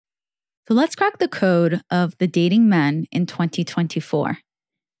So let's crack the code of the dating men in 2024.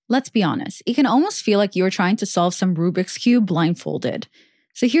 Let's be honest, it can almost feel like you're trying to solve some Rubik's Cube blindfolded.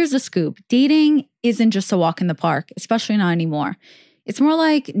 So here's the scoop. Dating isn't just a walk in the park, especially not anymore. It's more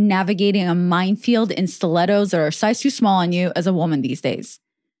like navigating a minefield in stilettos that are a size too small on you as a woman these days.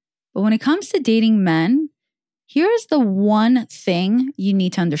 But when it comes to dating men, here's the one thing you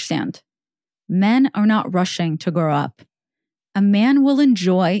need to understand. Men are not rushing to grow up. A man will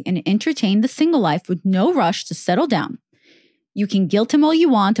enjoy and entertain the single life with no rush to settle down. You can guilt him all you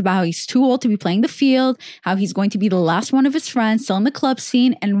want about how he's too old to be playing the field, how he's going to be the last one of his friends still in the club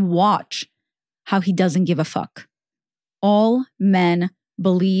scene, and watch how he doesn't give a fuck. All men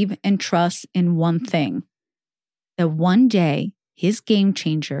believe and trust in one thing, that one day his game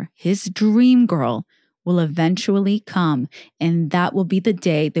changer, his dream girl, will eventually come, and that will be the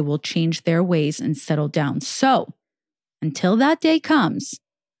day they will change their ways and settle down. So, until that day comes,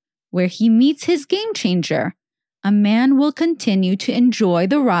 where he meets his game changer, a man will continue to enjoy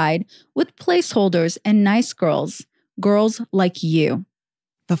the ride with placeholders and nice girls like you.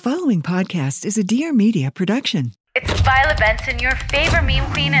 The following podcast is a Dear Media production. It's Violet Benson, your favorite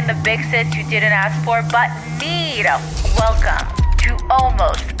meme queen and the big sis you didn't ask for but need. Welcome to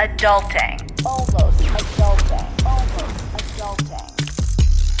Almost Adulting. Almost Adulting. Almost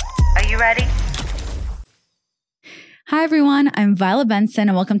Adulting. Are you ready? Hi, everyone. I'm Violet Benson,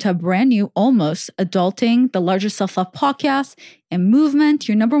 and welcome to a brand new Almost Adulting, the largest self-love podcast and movement,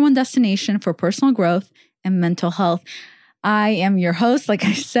 your number one destination for personal growth and mental health. I am your host, like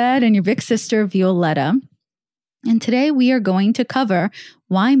I said, and your big sister, Violetta. And today we are going to cover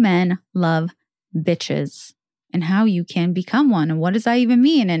why men love bitches and how you can become one. And what does that even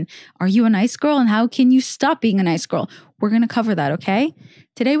mean? And are you a nice girl? And how can you stop being a nice girl? We're going to cover that, okay?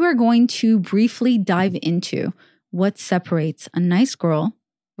 Today we're going to briefly dive into what separates a nice girl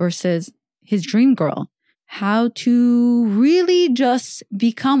versus his dream girl. How to really just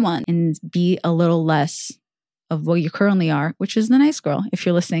become one and be a little less of what you currently are, which is the nice girl, if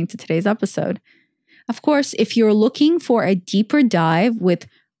you're listening to today's episode. Of course, if you're looking for a deeper dive with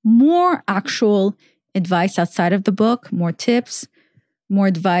more actual advice outside of the book, more tips, more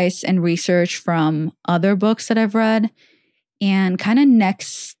advice and research from other books that I've read, and kind of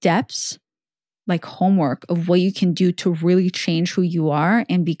next steps, like homework of what you can do to really change who you are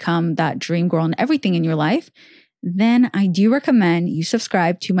and become that dream girl and everything in your life, then I do recommend you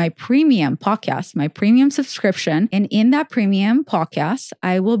subscribe to my premium podcast, my premium subscription. And in that premium podcast,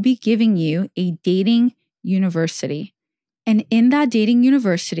 I will be giving you a dating university. And in that dating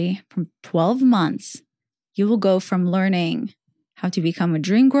university, from 12 months, you will go from learning how to become a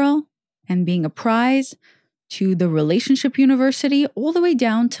dream girl and being a prize to the relationship university, all the way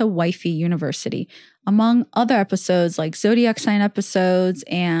down to wifey university, among other episodes like zodiac sign episodes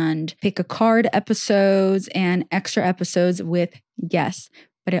and pick a card episodes and extra episodes with guests.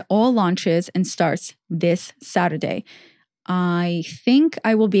 But it all launches and starts this Saturday. I think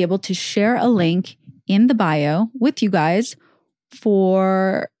I will be able to share a link in the bio with you guys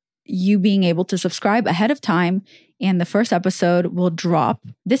for you being able to subscribe ahead of time. And the first episode will drop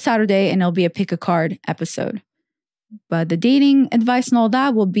this Saturday, and it'll be a pick a card episode. But the dating advice and all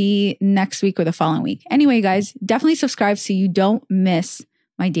that will be next week or the following week. Anyway, guys, definitely subscribe so you don't miss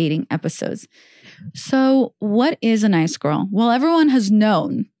my dating episodes. So what is a nice girl? Well, everyone has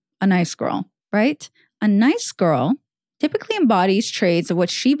known a nice girl, right? A nice girl typically embodies traits of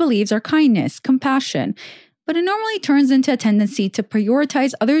what she believes are kindness, compassion, but it normally turns into a tendency to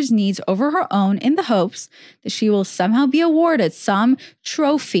prioritize others' needs over her own in the hopes that she will somehow be awarded some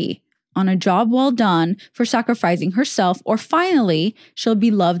trophy on a job well done for sacrificing herself, or finally, she'll be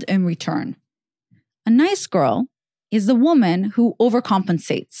loved in return. A nice girl is the woman who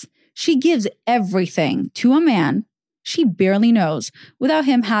overcompensates. She gives everything to a man she barely knows without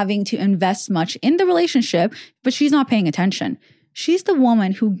him having to invest much in the relationship, but she's not paying attention. She's the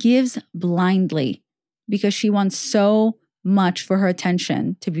woman who gives blindly because she wants so much for her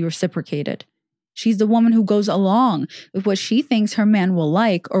attention to be reciprocated. She's the woman who goes along with what she thinks her man will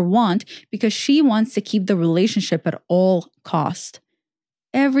like or want because she wants to keep the relationship at all cost.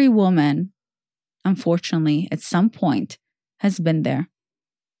 Every woman, unfortunately, at some point has been there.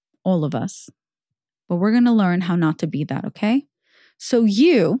 All of us. But we're going to learn how not to be that, okay? So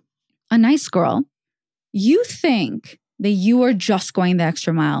you, a nice girl, you think that you are just going the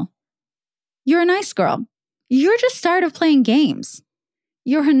extra mile. You're a nice girl. You're just tired of playing games.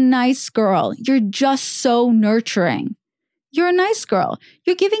 You're a nice girl. You're just so nurturing. You're a nice girl.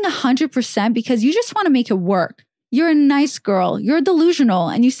 You're giving 100% because you just want to make it work. You're a nice girl. You're delusional.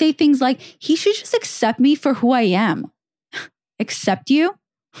 And you say things like, he should just accept me for who I am. Accept you?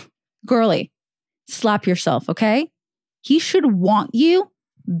 Girly, slap yourself, okay? He should want you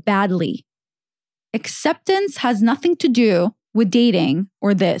badly. Acceptance has nothing to do with dating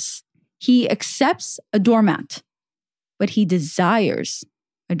or this. He accepts a doormat, but he desires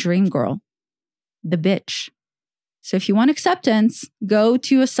a dream girl, the bitch. So if you want acceptance, go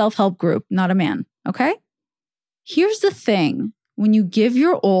to a self-help group, not a man, okay? Here's the thing. When you give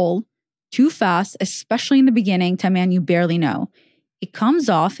your all too fast, especially in the beginning to a man you barely know, it comes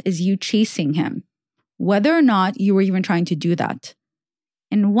off as you chasing him, whether or not you were even trying to do that.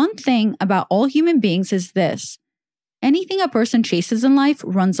 And one thing about all human beings is this. Anything a person chases in life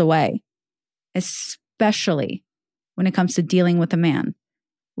runs away, especially when it comes to dealing with a man.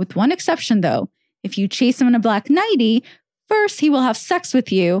 With one exception though, if you chase him in a black nightie, first he will have sex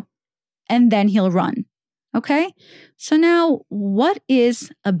with you and then he'll run. Okay? So now, what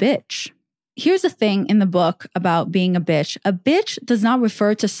is a bitch? Here's the thing in the book about being a bitch. A bitch does not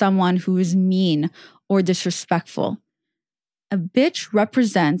refer to someone who is mean or disrespectful. A bitch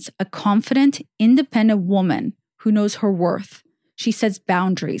represents a confident, independent woman who knows her worth. She sets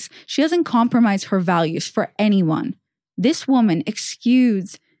boundaries. She doesn't compromise her values for anyone. This woman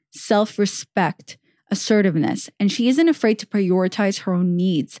exudes self-respect, assertiveness, and she isn't afraid to prioritize her own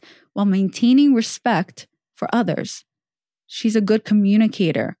needs while maintaining respect for others. She's a good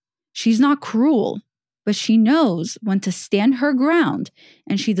communicator. She's not cruel, but she knows when to stand her ground,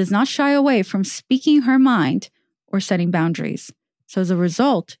 and she does not shy away from speaking her mind or setting boundaries. So as a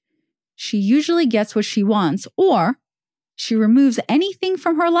result, she usually gets what she wants, or she removes anything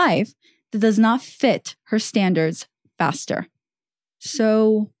from her life that does not fit her standards faster.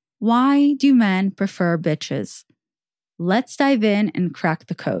 So why do men prefer bitches? Let's dive in and crack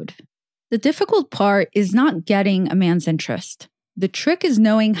the code. The difficult part is not getting a man's interest. The trick is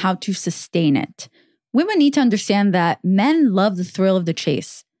knowing how to sustain it. Women need to understand that men love the thrill of the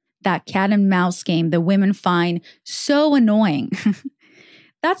chase, that cat and mouse game that women find so annoying.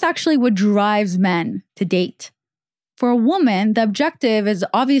 That's actually what drives men to date. For a woman, the objective is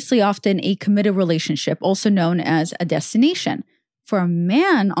obviously often a committed relationship, also known as a destination. For a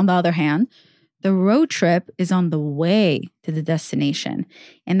man, on the other hand, the road trip is on the way to the destination.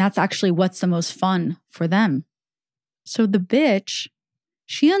 And that's actually what's the most fun for them. So the bitch,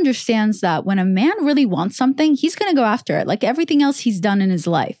 she understands that when a man really wants something, he's going to go after it, like everything else he's done in his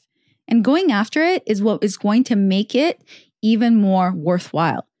life. And going after it is what is going to make it even more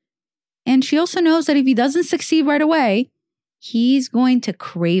worthwhile. And she also knows that if he doesn't succeed right away, he's going to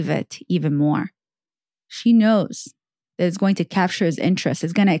crave it even more. She knows that it's going to capture his interest,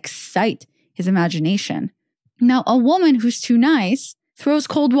 it's going to excite his imagination. Now, a woman who's too nice throws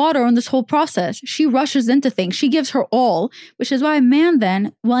cold water on this whole process. She rushes into things. She gives her all, which is why a man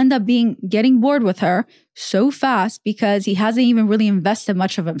then will end up getting bored with her so fast because he hasn't even really invested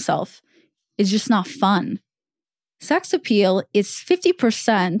much of himself. It's just not fun. Sex appeal is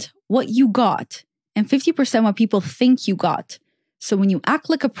 50% what you got and 50% what people think you got. So when you act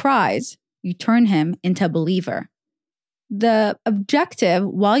like a prize, you turn him into a believer. The objective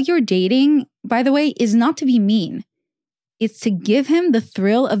while you're dating, by the way, is not to be mean. It's to give him the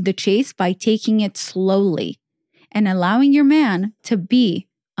thrill of the chase by taking it slowly and allowing your man to be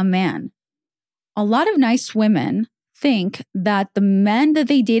a man. A lot of nice women think that the men that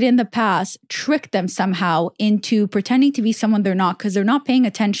they dated in the past tricked them somehow into pretending to be someone they're not because they're not paying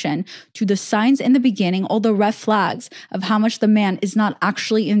attention to the signs in the beginning, all the red flags of how much the man is not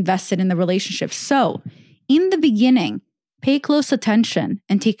actually invested in the relationship. So, in the beginning, pay close attention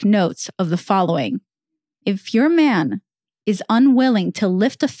and take notes of the following. If your man is unwilling to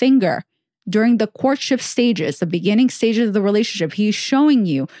lift a finger during the courtship stages, the beginning stages of the relationship, he's showing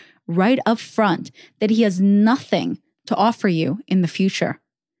you right up front that he has nothing to offer you in the future.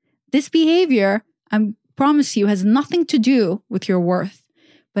 This behavior, I promise you, has nothing to do with your worth,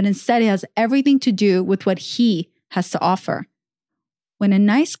 but instead it has everything to do with what he has to offer. When a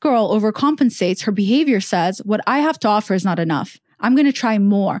nice girl overcompensates, her behavior says, what I have to offer is not enough. I'm going to try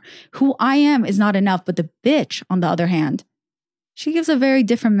more. Who I am is not enough. But the bitch, on the other hand, she gives a very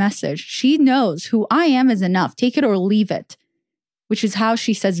different message. She knows who I am is enough. Take it or leave it, which is how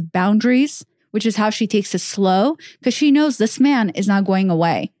she sets boundaries, which is how she takes it slow, because she knows this man is not going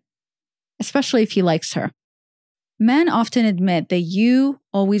away, especially if he likes her. Men often admit that you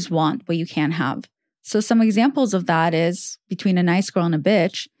always want what you can't have. So some examples of that is between a nice girl and a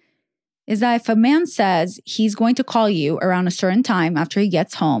bitch is that if a man says he's going to call you around a certain time after he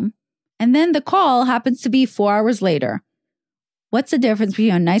gets home, and then the call happens to be 4 hours later, what's the difference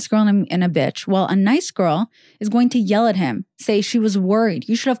between a nice girl and a bitch? Well, a nice girl is going to yell at him, say she was worried.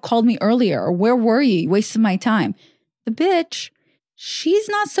 You should have called me earlier, or where were you? You wasted my time. The bitch, she's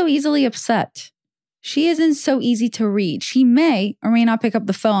not so easily upset. She isn't so easy to read. She may or may not pick up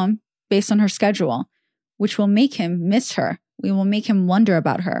the phone based on her schedule, which will make him miss her. We will make him wonder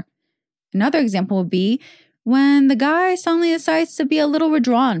about her. Another example would be when the guy suddenly decides to be a little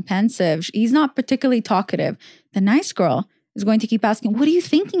withdrawn, pensive. He's not particularly talkative. The nice girl is going to keep asking, what are you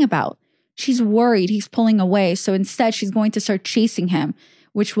thinking about? She's worried he's pulling away. So instead, she's going to start chasing him,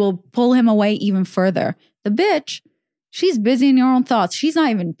 which will pull him away even further. The bitch, she's busy in her own thoughts. She's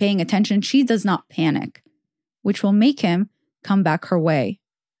not even paying attention. She does not panic, which will make him come back her way.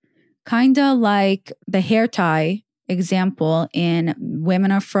 Kinda like the hair tie example in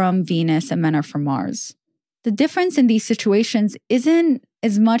Women Are From Venus and Men Are From Mars. The difference in these situations isn't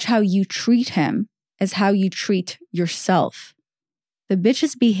as much how you treat him as how you treat yourself. The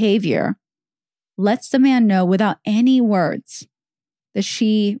bitch's behavior lets the man know without any words that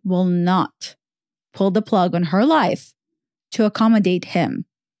she will not pull the plug on her life to accommodate him.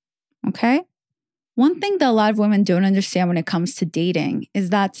 Okay? One thing that a lot of women don't understand when it comes to dating is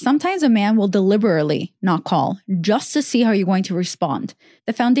that sometimes a man will deliberately not call just to see how you're going to respond.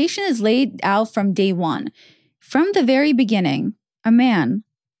 The foundation is laid out from day one. From the very beginning, a man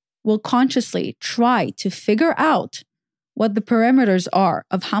will consciously try to figure out what the parameters are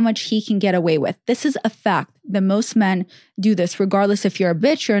of how much he can get away with. This is a fact that most men do this, regardless if you're a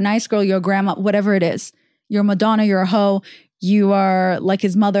bitch, you're a nice girl, you're a grandma, whatever it is. You're a Madonna, you're a hoe, you are like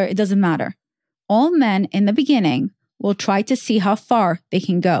his mother, it doesn't matter. All men in the beginning will try to see how far they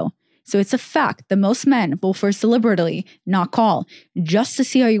can go. So it's a fact that most men will first deliberately not call just to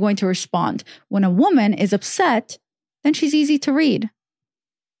see how you're going to respond. When a woman is upset, then she's easy to read.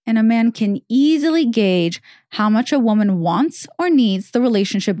 And a man can easily gauge how much a woman wants or needs the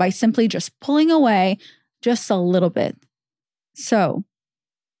relationship by simply just pulling away just a little bit. So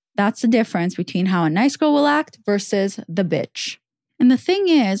that's the difference between how a nice girl will act versus the bitch. And the thing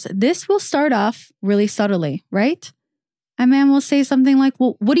is, this will start off really subtly, right? A man will say something like,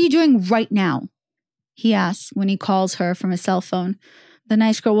 well, what are you doing right now? He asks when he calls her from his cell phone. The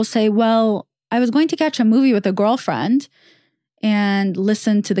nice girl will say, well, I was going to catch a movie with a girlfriend, and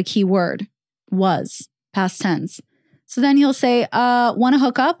listen to the key word, was, past tense. So then he'll say, want to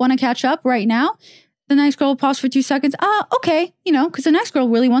hook up? Want to catch up right now? The nice girl will pause for 2 seconds. Okay. Because the nice girl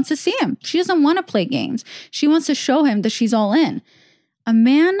really wants to see him. She doesn't want to play games. She wants to show him that she's all in. A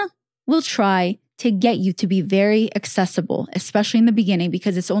man will try to get you to be very accessible, especially in the beginning,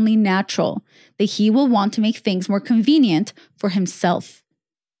 because it's only natural that he will want to make things more convenient for himself,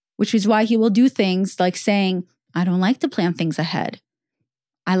 which is why he will do things like saying, I don't like to plan things ahead.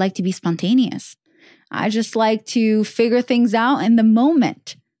 I like to be spontaneous. I just like to figure things out in the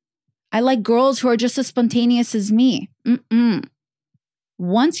moment. I like girls who are just as spontaneous as me.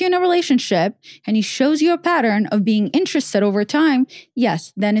 Once you're in a relationship and he shows you a pattern of being interested over time,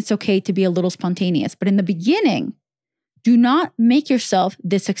 yes, then it's okay to be a little spontaneous. But in the beginning, do not make yourself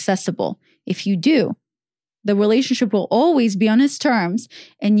this accessible. If you do, the relationship will always be on his terms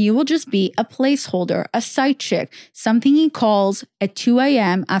and you will just be a placeholder, a side chick, something he calls at 2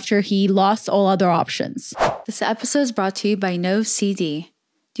 a.m. after he lost all other options. This episode is brought to you by No CD.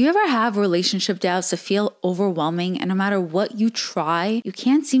 Do you ever have relationship doubts that feel overwhelming and no matter what you try, you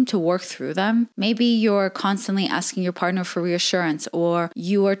can't seem to work through them? Maybe you're constantly asking your partner for reassurance, or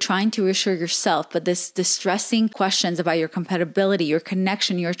you are trying to reassure yourself, but this distressing questions about your compatibility, your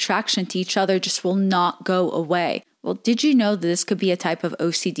connection, your attraction to each other just will not go away. Well, did you know that this could be a type of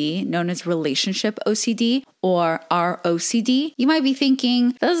OCD known as relationship OCD or ROCD? You might be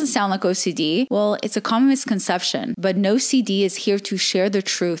thinking, that doesn't sound like OCD. Well, it's a common misconception, but No CD is here to share the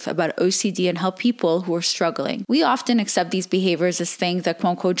truth about OCD and help people who are struggling. We often accept these behaviors as things that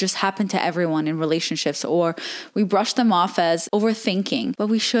quote unquote just happen to everyone in relationships, or we brush them off as overthinking, but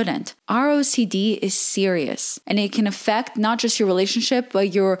we shouldn't. ROCD is serious and it can affect not just your relationship,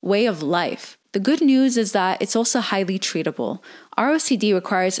 but your way of life. The good news is that it's also highly treatable. ROCD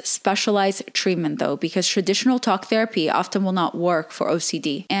requires specialized treatment though, because traditional talk therapy often will not work for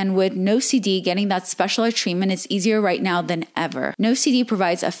OCD. And with No CD, getting that specialized treatment is easier right now than ever. No CD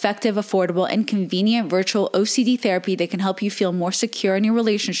provides effective, affordable, and convenient virtual OCD therapy that can help you feel more secure in your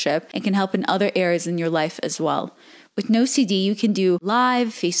relationship and can help in other areas in your life as well. With No CD, you can do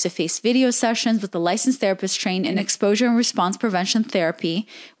live, face-to-face video sessions with a licensed therapist trained in exposure and response prevention therapy,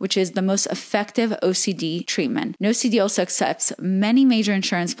 which is the most effective OCD treatment. No CD also accepts many major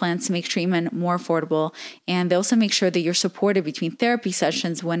insurance plans to make treatment more affordable, and they also make sure that you're supported between therapy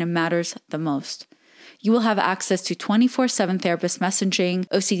sessions when it matters the most. You will have access to 24/7 therapist messaging,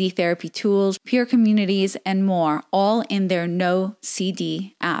 OCD therapy tools, peer communities, and more, all in their No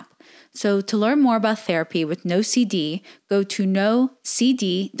CD app. So to learn more about therapy with No CD, go to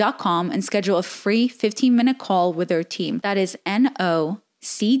nocd.com and schedule a free 15-minute call with their team. That is nocd.com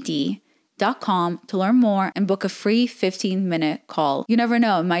to learn more and book a free 15-minute call. You never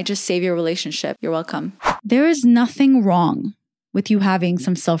know, it might just save your relationship. You're welcome. There is nothing wrong with you having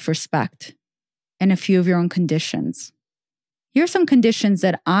some self-respect and a few of your own conditions. Here are some conditions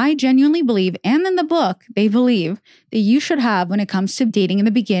that I genuinely believe, and in the book, they believe that you should have when it comes to dating in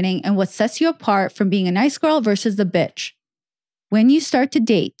the beginning and what sets you apart from being a nice girl versus the bitch. When you start to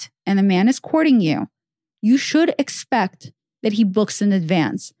date and the man is courting you, you should expect that he books in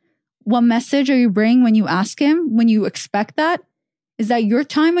advance. What message are you bringing when you ask him, when you expect that, is that your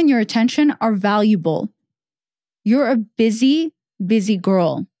time and your attention are valuable. You're a busy, busy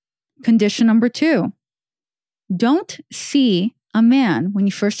girl. Condition number 2. Don't see a man when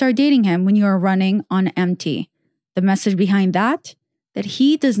you first start dating him when you are running on empty. The message behind that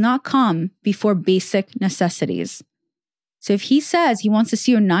he does not come before basic necessities. So if he says he wants to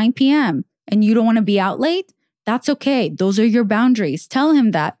see you at 9 p.m. and you don't want to be out late, that's okay. Those are your boundaries. Tell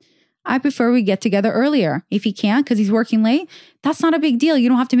him that. I prefer we get together earlier. If he can't because he's working late, that's not a big deal. You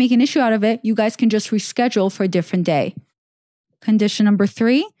don't have to make an issue out of it. You guys can just reschedule for a different day. Condition number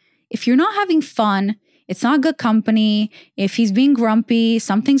 3, if you're not having fun, it's not good company, if he's being grumpy,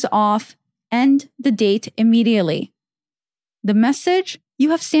 something's off, end the date immediately. The message,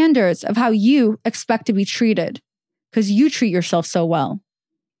 you have standards of how you expect to be treated because you treat yourself so well.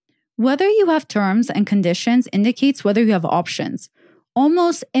 Whether you have terms and conditions indicates whether you have options.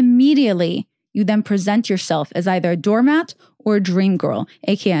 Almost immediately, you then present yourself as either a doormat or a dream girl,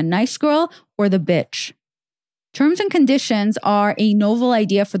 aka a nice girl or the bitch. Terms and conditions are a novel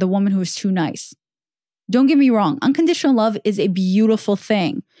idea for the woman who is too nice. Don't get me wrong, unconditional love is a beautiful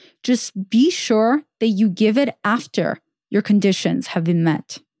thing. Just be sure that you give it after your conditions have been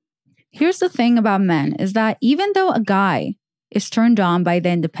met. Here's the thing about men is that even though a guy is turned on by the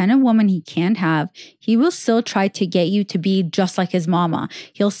independent woman he can't have, he will still try to get you to be just like his mama.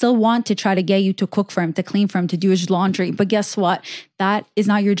 He'll still want to try to get you to cook for him, to clean for him, to do his laundry. But guess what? That is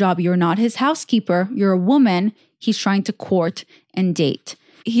not your job. You're not his housekeeper. You're a woman he's trying to court and date.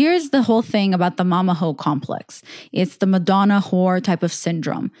 Here's the whole thing about the mama hoe complex. It's the Madonna whore type of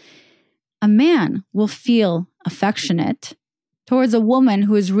syndrome. A man will feel affectionate towards a woman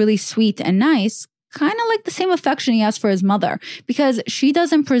who is really sweet and nice, kind of like the same affection he has for his mother, because she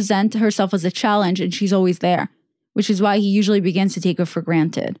doesn't present herself as a challenge and she's always there, which is why he usually begins to take her for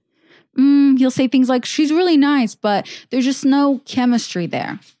granted. He'll say things like, she's really nice, but there's just no chemistry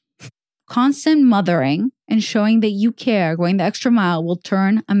there. Constant mothering and showing that you care, going the extra mile, will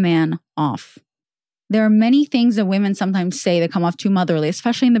turn a man off. There are many things that women sometimes say that come off too motherly,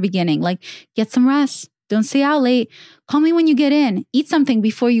 especially in the beginning, like get some rest, don't stay out late, call me when you get in, eat something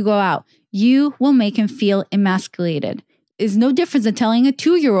before you go out. You will make him feel emasculated. It's no difference than telling a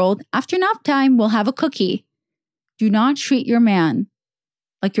 2-year-old, after nap time, we'll have a cookie. Do not treat your man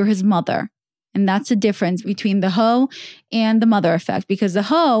like you're his mother. And that's the difference between the hoe and the mother effect. Because the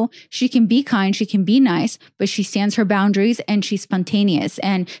hoe, she can be kind, she can be nice, but she stands her boundaries and she's spontaneous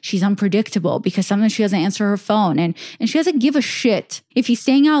and she's unpredictable because sometimes she doesn't answer her phone and she doesn't give a shit if he's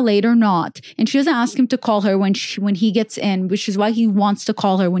staying out late or not. And she doesn't ask him to call her when he gets in, which is why he wants to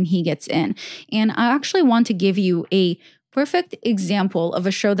call her when he gets in. And I actually want to give you a perfect example of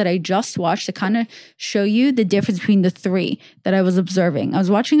a show that I just watched to kind of show you the difference between the 3 that I was observing. I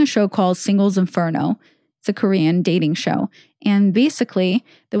was watching a show called Singles Inferno. It's a Korean dating show. And basically,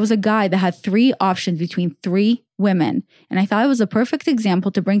 there was a guy that had 3 options between 3 women. And I thought it was a perfect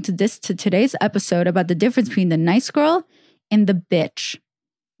example to bring to today's episode about the difference between the nice girl and the bitch.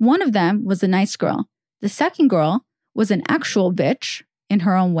 One of them was the nice girl. The second girl was an actual bitch in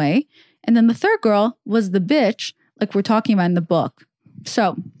her own way. And then the third girl was the bitch like we're talking about in the book.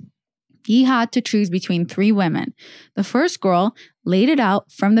 So he had to choose between 3 women. The first girl laid it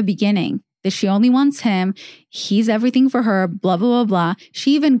out from the beginning that she only wants him. He's everything for her, blah, blah, blah, blah.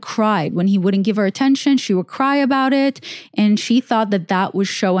 She even cried when he wouldn't give her attention. She would cry about it. And she thought that that would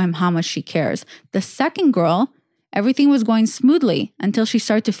show him how much she cares. The second girl, everything was going smoothly until she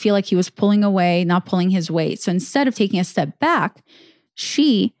started to feel like he was pulling away, not pulling his weight. So instead of taking a step back,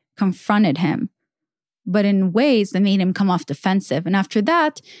 she confronted him, but in ways that made him come off defensive. And after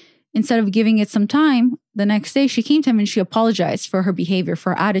that, instead of giving it some time, the next day she came to him and she apologized for her behavior,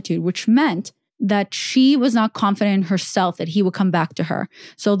 for her attitude, which meant that she was not confident in herself that he would come back to her.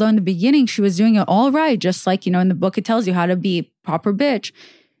 So although in the beginning she was doing it all right, just like, in the book it tells you how to be a proper bitch,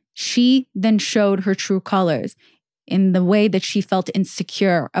 she then showed her true colors in the way that she felt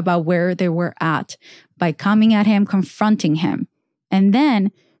insecure about where they were at by coming at him, confronting him. And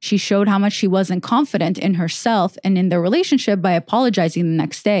then She showed how much she wasn't confident in herself and in their relationship by apologizing the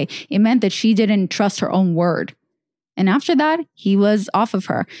next day. It meant that she didn't trust her own word. And after that, he was off of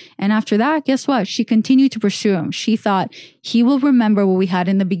her. And after that, guess what? She continued to pursue him. She thought he will remember what we had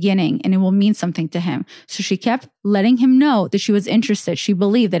in the beginning and it will mean something to him. So she kept letting him know that she was interested. She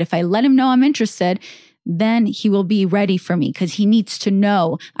believed that if I let him know I'm interested, then he will be ready for me because he needs to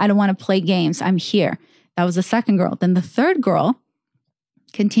know I don't want to play games. I'm here. That was the second girl. Then the third girl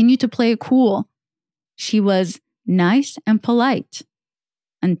continued to play it cool. She was nice and polite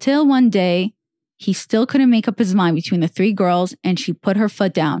until one day, he still couldn't make up his mind between the three girls and she put her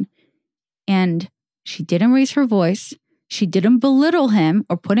foot down. And she didn't raise her voice. She didn't belittle him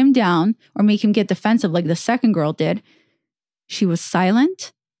or put him down or make him get defensive like the second girl did. She was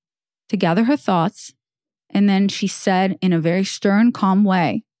silent to gather her thoughts. And then she said in a very stern, calm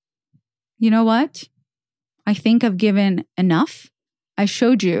way, you know what? I think I've given enough. I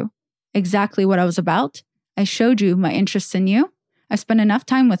showed you exactly what I was about. I showed you my interest in you. I spent enough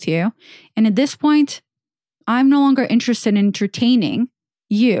time with you. And at this point, I'm no longer interested in entertaining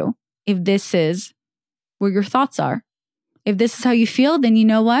you if this is where your thoughts are. If this is how you feel, then you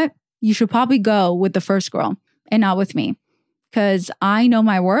know what? You should probably go with the first girl and not with me. Because I know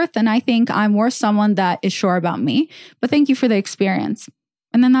my worth and I think I'm worth someone that is sure about me. But thank you for the experience.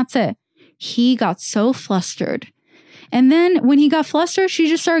 And then that's it. He got so flustered. And then when he got flustered, she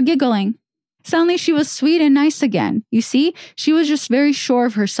just started giggling. Suddenly she was sweet and nice again. You see, she was just very sure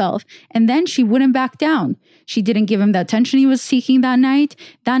of herself. And then she wouldn't back down. She didn't give him the attention he was seeking that night.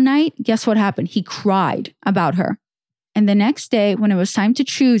 That night, guess what happened? He cried about her. And the next day, when it was time to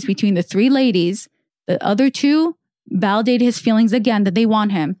choose between the three ladies, the other two validated his feelings again that they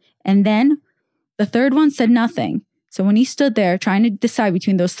want him. And then the third one said nothing. So when he stood there trying to decide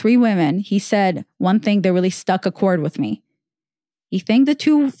between those three women, he said one thing that really stuck a chord with me. He thanked the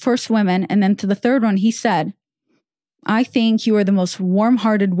two first women, and then to the third one, he said, I think you are the most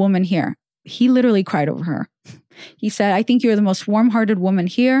warm-hearted woman here. He literally cried over her. He said, I think you are the most warm-hearted woman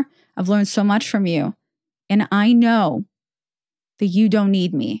here. I've learned so much from you. And I know that you don't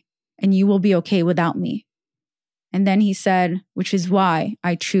need me, and you will be okay without me. And then he said, which is why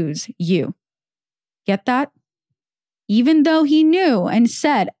I choose you. Get that? Even though he knew and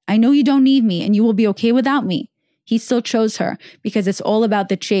said, I know you don't need me, and you will be okay without me. He still chose her because it's all about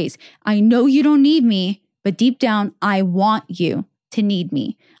the chase. I know you don't need me, but deep down, I want you to need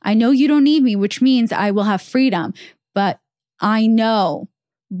me. I know you don't need me, which means I will have freedom, but I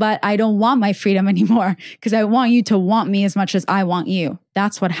don't want my freedom anymore because I want you to want me as much as I want you.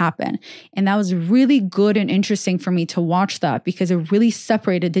 That's what happened. And that was really good and interesting for me to watch that because it really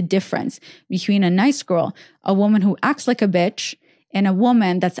separated the difference between a nice girl, a woman who acts like a bitch, and a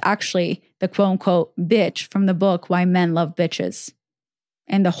woman that's actually the quote-unquote bitch from the book, Why Men Love Bitches.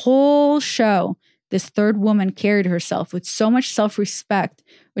 And the whole show, this third woman carried herself with so much self-respect,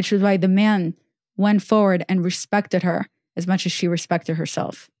 which is why the man went forward and respected her as much as she respected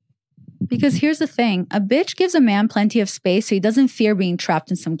herself. Because here's the thing, a bitch gives a man plenty of space so he doesn't fear being trapped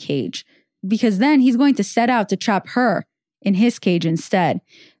in some cage. Because then he's going to set out to trap her in his cage instead.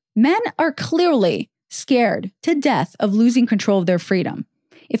 Men are clearly scared to death of losing control of their freedom.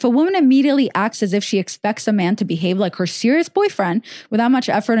 If a woman immediately acts as if she expects a man to behave like her serious boyfriend without much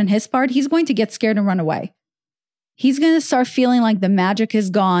effort on his part, he's going to get scared and run away. He's going to start feeling like the magic is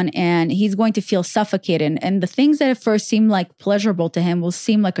gone and he's going to feel suffocated. And the things that at first seem like pleasurable to him will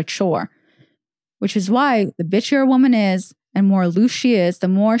seem like a chore. Which is why the bitchier a woman is and more aloof she is, the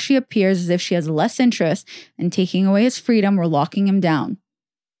more she appears as if she has less interest in taking away his freedom or locking him down.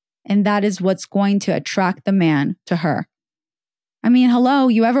 And that is what's going to attract the man to her. I mean, hello,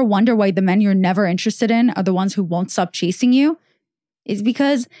 you ever wonder why the men you're never interested in are the ones who won't stop chasing you? It's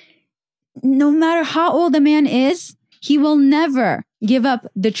because no matter how old the man is, he will never give up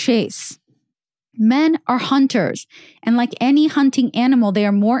the chase. Men are hunters, and like any hunting animal, they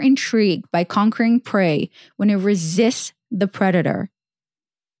are more intrigued by conquering prey when it resists the predator.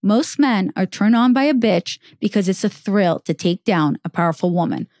 Most men are turned on by a bitch because it's a thrill to take down a powerful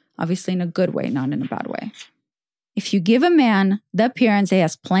woman. Obviously in a good way, not in a bad way. If you give a man the appearance he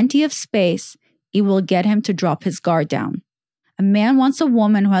has plenty of space, it will get him to drop his guard down. A man wants a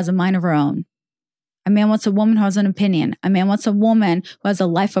woman who has a mind of her own. A man wants a woman who has an opinion. A man wants a woman who has a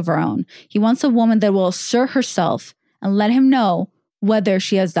life of her own. He wants a woman that will assert herself and let him know whether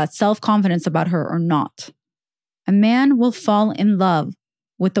she has that self-confidence about her or not. A man will fall in love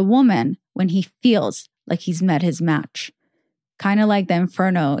with a woman when he feels like he's met his match. Kind of like the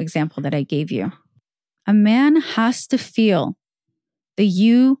Inferno example that I gave you. A man has to feel that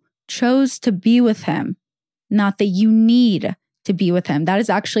you chose to be with him, not that you need to be with him. That is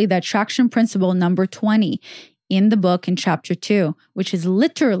actually the attraction principle number 20 in the book in chapter 2, which is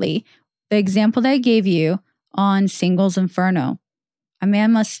literally the example that I gave you on Singles Inferno. A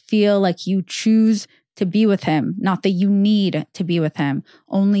man must feel like you choose to be with him, not that you need to be with him.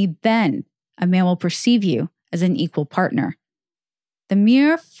 Only then a man will perceive you as an equal partner. The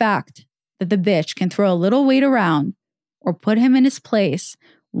mere fact that the bitch can throw a little weight around or put him in his place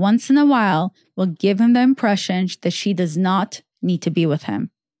once in a while will give him the impression that she does not need to be with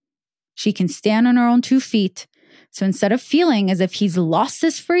him. She can stand on her own 2 feet. So instead of feeling as if he's lost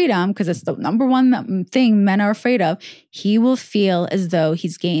his freedom, because it's the number one thing men are afraid of, he will feel as though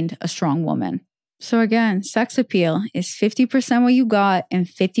he's gained a strong woman. So again, sex appeal is 50% what you got and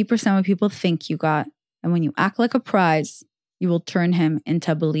 50% what people think you got. And when you act like a prize, you will turn him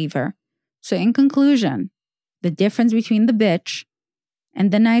into a believer. So in conclusion, the difference between the bitch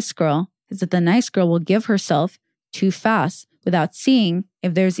and the nice girl is that the nice girl will give herself too fast without seeing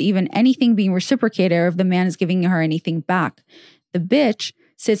if there's even anything being reciprocated or if the man is giving her anything back. The bitch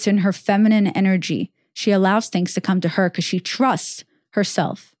sits in her feminine energy. She allows things to come to her because she trusts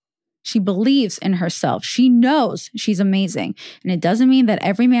herself. She believes in herself. She knows she's amazing. And it doesn't mean that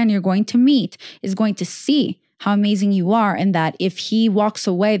every man you're going to meet is going to see how amazing you are and that if he walks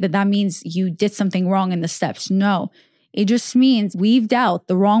away, that means you did something wrong in the steps. No. It just means weaved out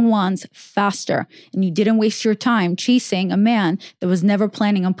the wrong ones faster and you didn't waste your time chasing a man that was never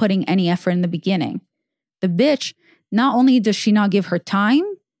planning on putting any effort in the beginning. The bitch, not only does she not give her time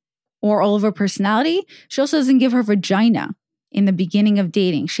or all of her personality, she also doesn't give her vagina in the beginning of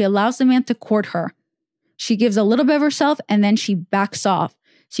dating. She allows the man to court her. She gives a little bit of herself and then she backs off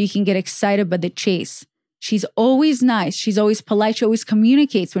so you can get excited by the chase. She's always nice. She's always polite. She always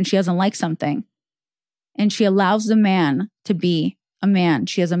communicates when she doesn't like something. And she allows the man to be a man.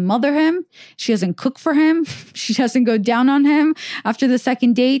 She doesn't mother him. She doesn't cook for him. She doesn't go down on him after the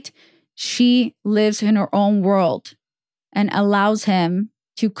second date. She lives in her own world and allows him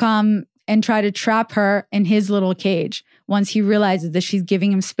to come and try to trap her in his little cage. Once he realizes that she's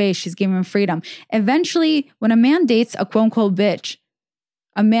giving him space, she's giving him freedom. Eventually, when a man dates a quote unquote bitch,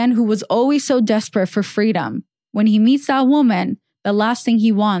 a man who was always so desperate for freedom, when he meets that woman, the last thing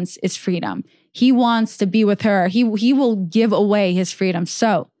he wants is freedom. He wants to be with her. He will give away his freedom.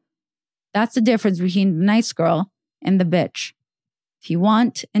 So that's the difference between the nice girl and the bitch. If you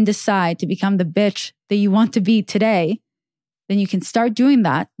want and decide to become the bitch that you want to be today, then you can start doing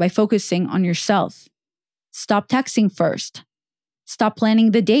that by focusing on yourself. Stop texting first. Stop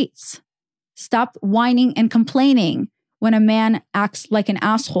planning the dates. Stop whining and complaining when a man acts like an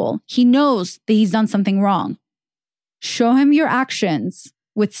asshole. He knows that he's done something wrong. Show him your actions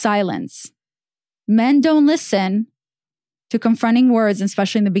with silence. Men don't listen to confronting words,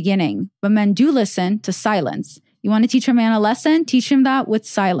 especially in the beginning, but men do listen to silence. You want to teach a man a lesson? Teach him that with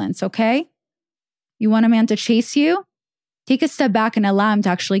silence, okay? You want a man to chase you? Take a step back and allow him to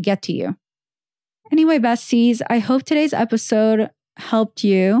actually get to you. Anyway, besties, I hope today's episode helped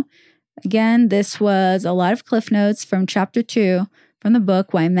you. Again, this was a lot of cliff notes from chapter 2 from the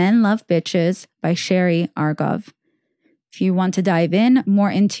book Why Men Love Bitches by Sherry Argov. If you want to dive in more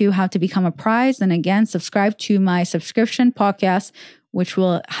into how to become a prize, then again, subscribe to my subscription podcast, which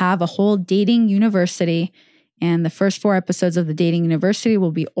will have a whole dating university. And the first 4 episodes of the dating university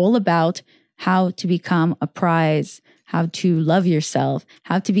will be all about how to become a prize, how to love yourself,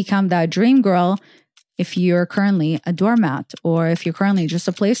 how to become that dream girl if you're currently a doormat or if you're currently just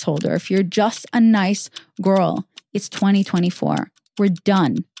a placeholder, if you're just a nice girl. It's 2024. We're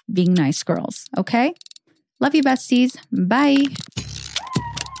done being nice girls, okay? Love you, besties. Bye.